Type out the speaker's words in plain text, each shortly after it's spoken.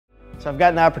So I've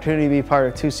gotten the opportunity to be part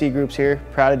of 2 C groups here,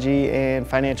 Prodigy and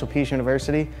Financial Peace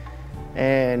University.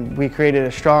 And we created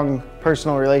a strong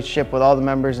personal relationship with all the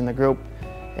members in the group.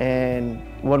 And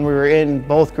when we were in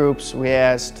both groups, we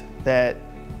asked that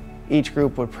each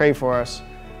group would pray for us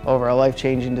over a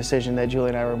life-changing decision that Julie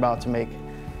and I were about to make.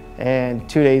 And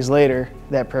 2 days later,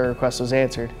 that prayer request was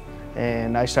answered.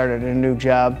 And I started a new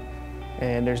job,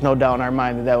 and there's no doubt in our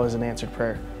mind that that was an answered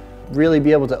prayer. Really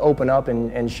be able to open up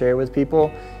and share with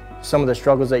people some of the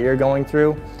struggles that you're going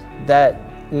through, that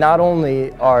not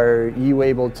only are you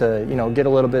able to, get a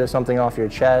little bit of something off your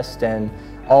chest, and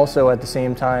also at the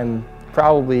same time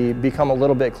probably become a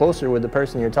little bit closer with the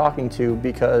person you're talking to,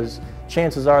 because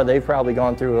chances are they've probably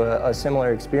gone through a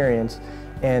similar experience.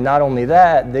 And not only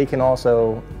that, they can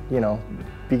also,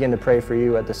 begin to pray for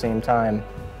you at the same time.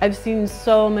 I've seen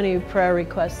so many prayer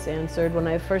requests answered. When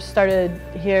I first started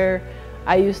here,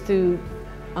 I used to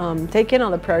take in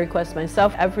all the prayer requests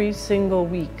myself. Every single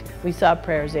week we saw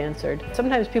prayers answered.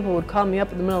 Sometimes people would call me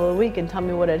up in the middle of the week and tell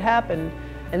me what had happened,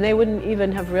 and they wouldn't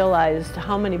even have realized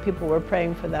how many people were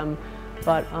praying for them.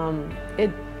 But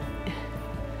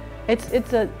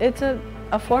it's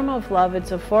a form of love.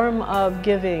 It's a form of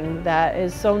giving that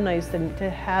is so nice, to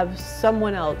have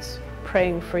someone else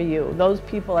praying for you. Those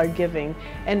people are giving,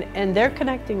 and they're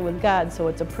connecting with God, so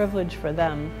it's a privilege for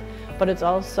them. But it's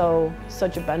also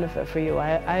such a benefit for you.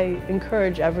 I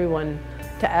encourage everyone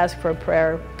to ask for a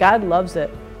prayer. God loves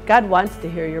it. God wants to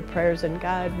hear your prayers, and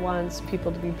God wants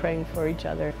people to be praying for each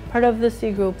other. Part of the C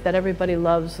group that everybody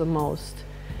loves the most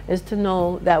is to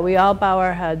know that we all bow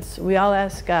our heads, we all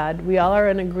ask God, we all are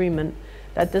in agreement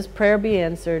that this prayer be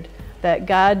answered, that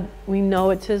God, we know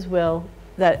it's His will,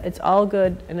 that it's all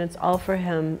good and it's all for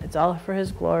Him, it's all for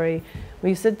His glory.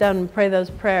 We sit down and pray those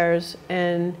prayers,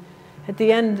 and at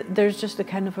the end, there's just a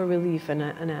kind of a relief, and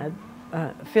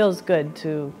it feels good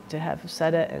to have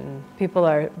said it, and people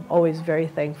are always very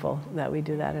thankful that we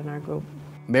do that in our group.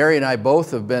 Mary and I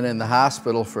both have been in the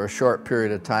hospital for a short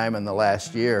period of time in the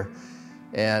last year,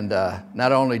 and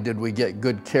not only did we get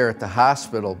good care at the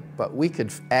hospital, but we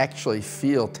could actually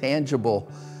feel tangible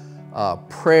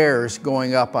prayers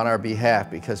going up on our behalf,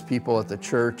 because people at the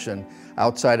church and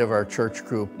outside of our church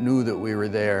group knew that we were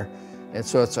there. And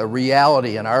so it's a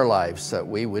reality in our lives that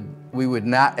we would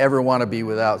not ever want to be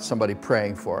without somebody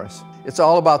praying for us. It's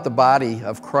all about the body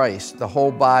of Christ, the whole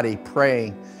body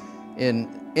praying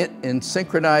in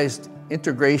synchronized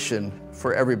integration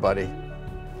for everybody.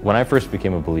 When I first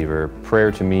became a believer, prayer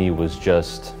to me was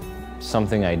just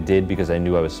something I did because I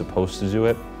knew I was supposed to do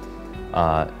it.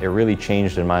 It really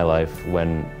changed in my life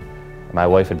when my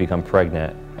wife had become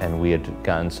pregnant, and we had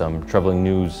gotten some troubling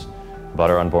news about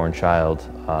our unborn child,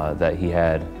 that he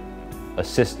had a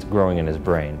cyst growing in his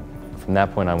brain. From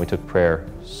that point on, we took prayer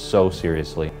so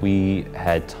seriously. We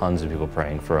had tons of people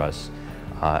praying for us.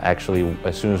 Actually,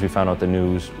 as soon as we found out the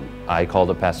news, I called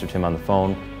up Pastor Tim on the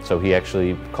phone. So he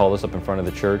actually called us up in front of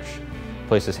the church,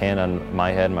 placed his hand on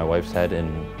my head and my wife's head,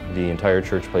 and the entire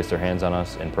church placed their hands on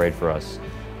us and prayed for us.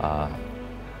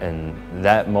 And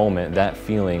that moment, that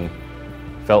feeling,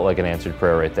 felt like an answered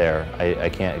prayer right there. I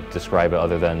can't describe it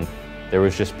other than there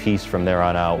was just peace from there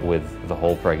on out with the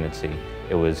whole pregnancy.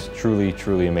 It was truly,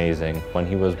 truly amazing. When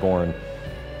he was born,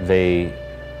 they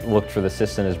looked for the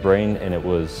cyst in his brain, and it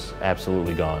was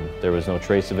absolutely gone. There was no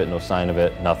trace of it, no sign of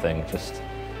it, nothing, just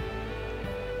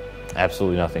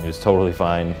absolutely nothing. He was totally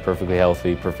fine, perfectly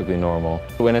healthy, perfectly normal.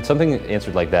 When it's something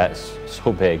answered like that, it's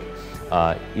so big,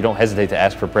 you don't hesitate to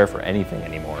ask for prayer for anything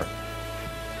anymore.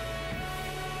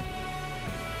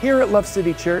 Here at Love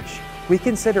City Church, we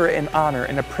consider it an honor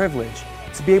and a privilege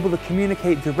to be able to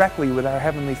communicate directly with our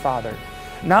Heavenly Father,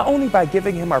 not only by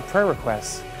giving Him our prayer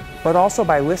requests, but also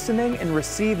by listening and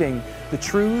receiving the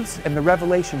truths and the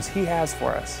revelations He has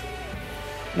for us.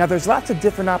 Now, there's lots of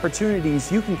different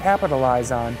opportunities you can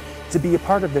capitalize on to be a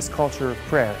part of this culture of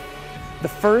prayer. The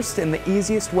first and the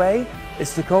easiest way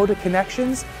is to go to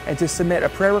Connections and to submit a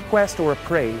prayer request or a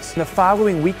praise. The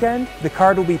following weekend, the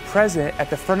card will be present at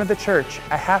the front of the church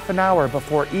a half an hour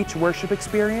before each worship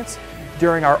experience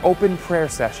during our open prayer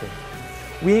session.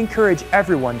 We encourage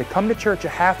everyone to come to church a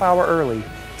half hour early,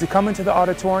 to come into the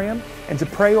auditorium and to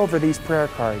pray over these prayer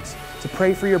cards, to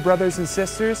pray for your brothers and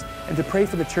sisters, and to pray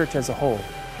for the church as a whole.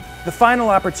 The final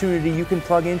opportunity you can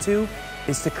plug into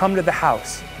is to come to the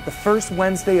house, the first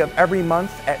Wednesday of every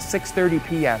month at 6:30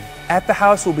 p.m. At the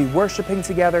house, we'll be worshiping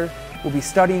together, we'll be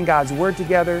studying God's Word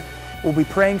together, we'll be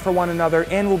praying for one another,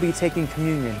 and we'll be taking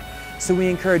communion. So we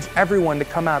encourage everyone to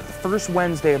come out the first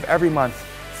Wednesday of every month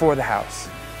for the house.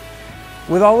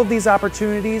 With all of these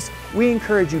opportunities, we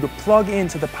encourage you to plug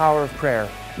into the power of prayer.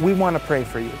 We want to pray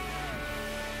for you.